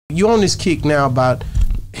You on this kick now about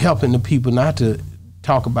helping the people, not to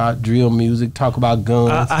talk about drill music, talk about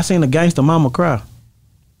guns. I seen a Gangsta Momma cry,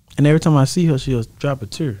 and every time I see her, she'll drop a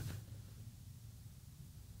tear.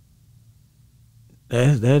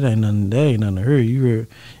 That ain't nothing to her. You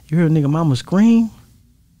heard a nigga mama scream?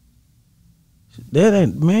 That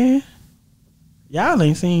ain't, man. Y'all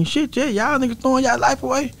ain't seen shit yet. Y'all niggas throwing y'all life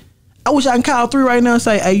away. I wish I can call 3 right now and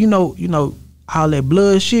say, hey, you know all that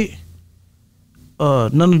blood shit.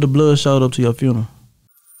 None of the blood showed up to your funeral.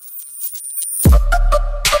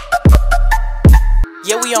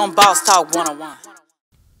 Yeah, we on Boss Talk 101.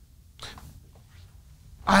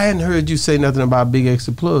 I hadn't heard you say nothing about Big X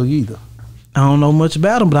the Plug either. I don't know much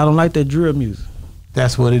about him, but I don't like that drill music.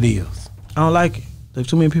 That's what it is. I don't like it. There's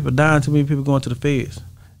too many people dying, too many people going to the feds.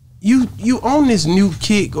 You on this new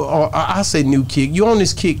kick, or I say new kick, you on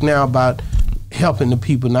this kick now about helping the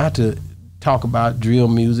people, not to talk about drill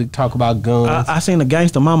music, talk about guns. I seen a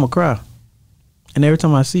Gangsta Momma cry, and every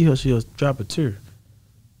time I see her, she'll drop a tear.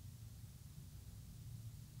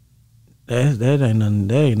 That ain't nothing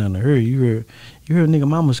to her. You heard a nigga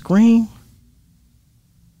mama scream?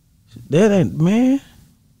 That ain't, man.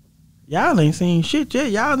 Y'all ain't seen shit yet.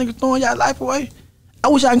 Y'all niggas throwing y'all life away. I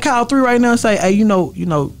wish I can call 3 right now and say, hey, you know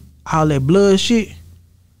all that blood shit.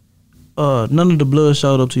 None of the blood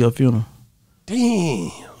showed up to your funeral.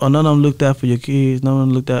 Damn. Or none of them looked out for your kids. None of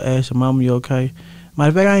them looked out, asked your mama, you okay? Matter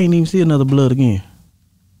of fact, I ain't even see another blood again.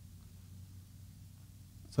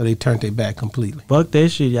 So they turned their back completely. Fuck that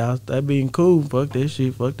shit, y'all. That being cool. Fuck that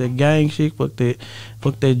shit. Fuck that gang shit. Fuck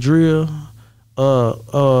that drill.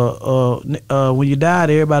 When you died,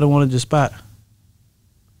 everybody wanted your spot.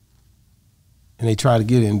 And they tried to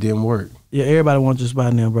get it and didn't work. Yeah, everybody wants your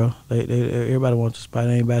spot now, bro. Everybody wants your spot.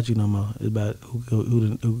 It ain't about you no more. It's about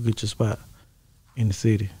who get your spot in the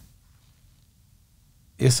city.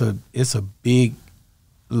 It's a big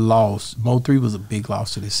loss. Mo3 was a big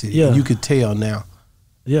loss to the city. Yeah. You could tell now.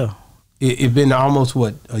 Yeah. It been almost,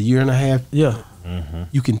 what, a year and a half? Yeah. Mm-hmm.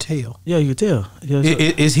 You can tell. Yeah, you can tell. Yeah,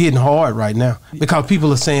 it's hitting hard right now because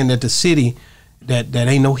people are saying that the city, that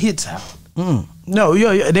ain't no hits out. No,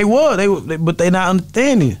 yeah, they were, but they not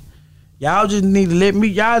understanding. Y'all just need to let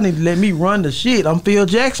me run the shit. I'm Phil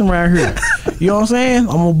Jackson around here. You know what I'm saying?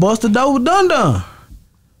 I'm gonna bust the door with Dun Dun.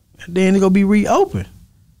 Then it gonna be reopened.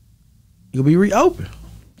 It'll be reopened.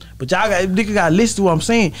 But y'all gotta listen to what I'm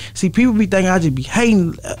saying. See, people be thinking I just be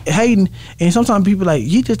hating, and sometimes people like,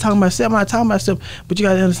 you just talking about stuff, I'm not talking about stuff. But you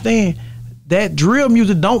gotta understand that drill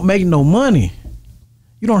music don't make no money.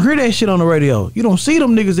 You don't hear that shit on the radio. You don't see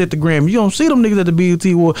them niggas at the Grammy. You don't see them niggas at the BET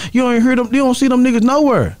Award. You don't hear them. You don't see them niggas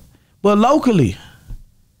nowhere. But locally,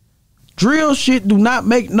 drill shit do not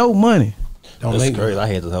make no money. That's crazy. I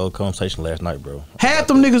had this whole conversation last night, bro. Half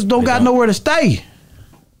them niggas don't got nowhere to stay.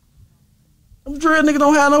 Them drill niggas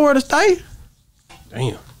don't have nowhere to stay.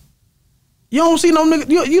 Damn. You don't see no nigga.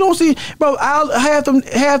 You don't see, bro. Half them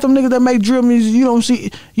niggas that make drill music.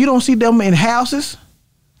 You don't see them in houses.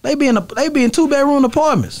 They be in 2-bedroom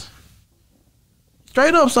apartments.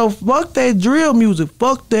 Straight up. So fuck that drill music.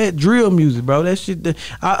 Fuck that drill music, bro. That shit.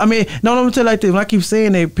 I mean, no, let me tell you like this. When I keep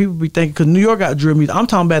saying that, people be thinking because New York got drill music. I'm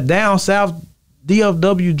talking about down south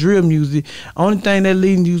DFW drill music. Only thing that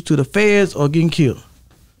leading you to the feds or getting killed.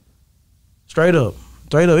 Straight up.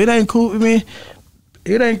 It ain't cool. I mean,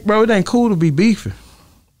 it ain't cool to be beefing.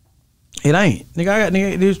 It ain't.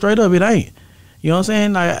 Nigga, straight up, it ain't. You know what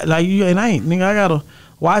I'm saying? Like you, it ain't. Nigga, I gotta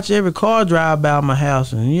watch every car drive by my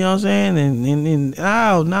house, and you know what I'm saying? And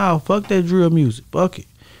no, fuck that drill music. Fuck it.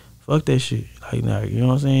 Fuck that shit. Like, nah, you know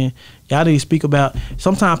what I'm saying? Y'all need to speak about,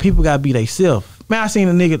 sometimes people gotta be they self. Man, I seen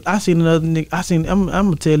another nigga, I'm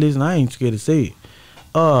gonna tell this and I ain't scared to say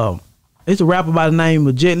it. It's a rapper by the name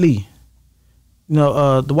of Jet Li. You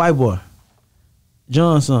know, the white boy.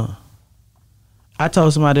 John's son. I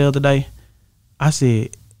told somebody the other day, I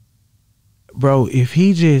said, bro, if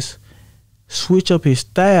he just switch up his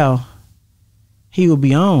style, he would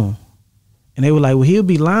be on. And they were like, well, he'll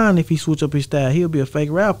be lying if he switch up his style. He'll be a fake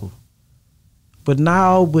rapper. But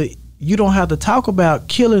you don't have to talk about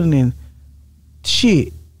killing and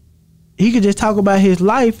shit. He could just talk about his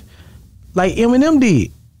life like Eminem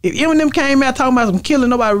did. If Eminem came out talking about some killing,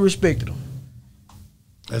 nobody respected him.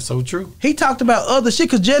 That's so true. He talked about other shit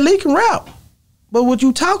because Jet Li can rap. But what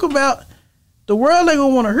you talk about, the world ain't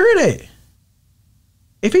gonna want to hear that.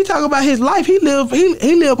 If he talk about his life, he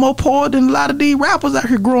lived more poor than a lot of these rappers out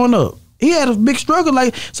here growing up. He had a big struggle,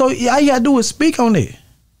 so all you gotta do is speak on it.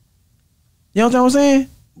 You know what I'm saying?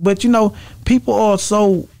 But you know, people are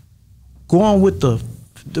so going with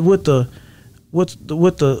what's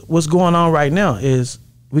going on right now is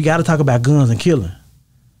we gotta talk about guns and killing.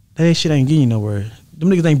 That shit ain't getting you nowhere. Them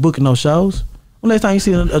niggas ain't booking no shows. When last time you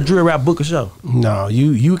seen a drill rap book a show? No,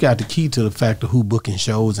 you got the key to the fact of who booking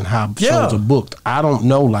shows and how shows are booked. I don't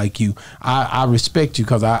know like you. I respect you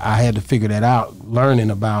because I had to figure that out, learning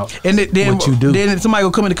about and then, what you do. Then somebody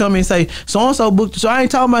will come in and say, so-and-so booked. So I ain't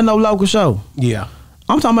talking about no local show. Yeah.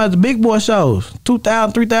 I'm talking about the big boy shows.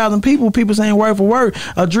 2,000, 3,000 people saying word for word.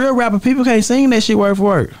 A drill rapper, people can't sing that shit word for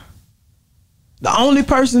word. The only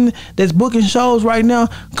person that's booking shows right now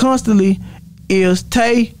constantly is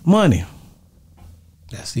Tay Money.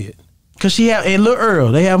 That's it. Cause and Lil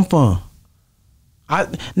Earl, they having fun.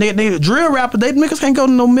 They drill rappers, they niggas can't go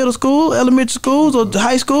to no middle school, elementary schools, or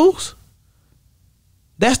high schools.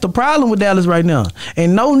 That's the problem with Dallas right now.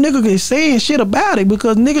 And no nigga is saying shit about it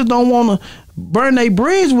because niggas don't want to burn their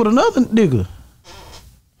bridge with another nigga.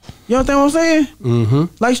 You understand what I'm saying? Mm-hmm.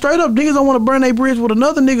 Like straight up, niggas don't want to burn their bridge with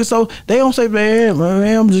another nigga, so they don't say, man,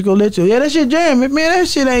 I'm just gonna let you. Yeah, that shit jam. Man, that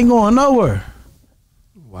shit ain't going nowhere.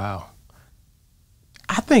 Wow.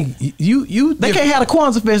 I think you they can't have the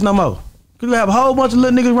Kwanzaa Fest no more. Cause you have a whole bunch of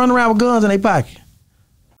little niggas running around with guns in their pocket.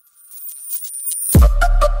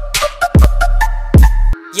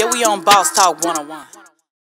 Yeah, we on Boss Talk 101.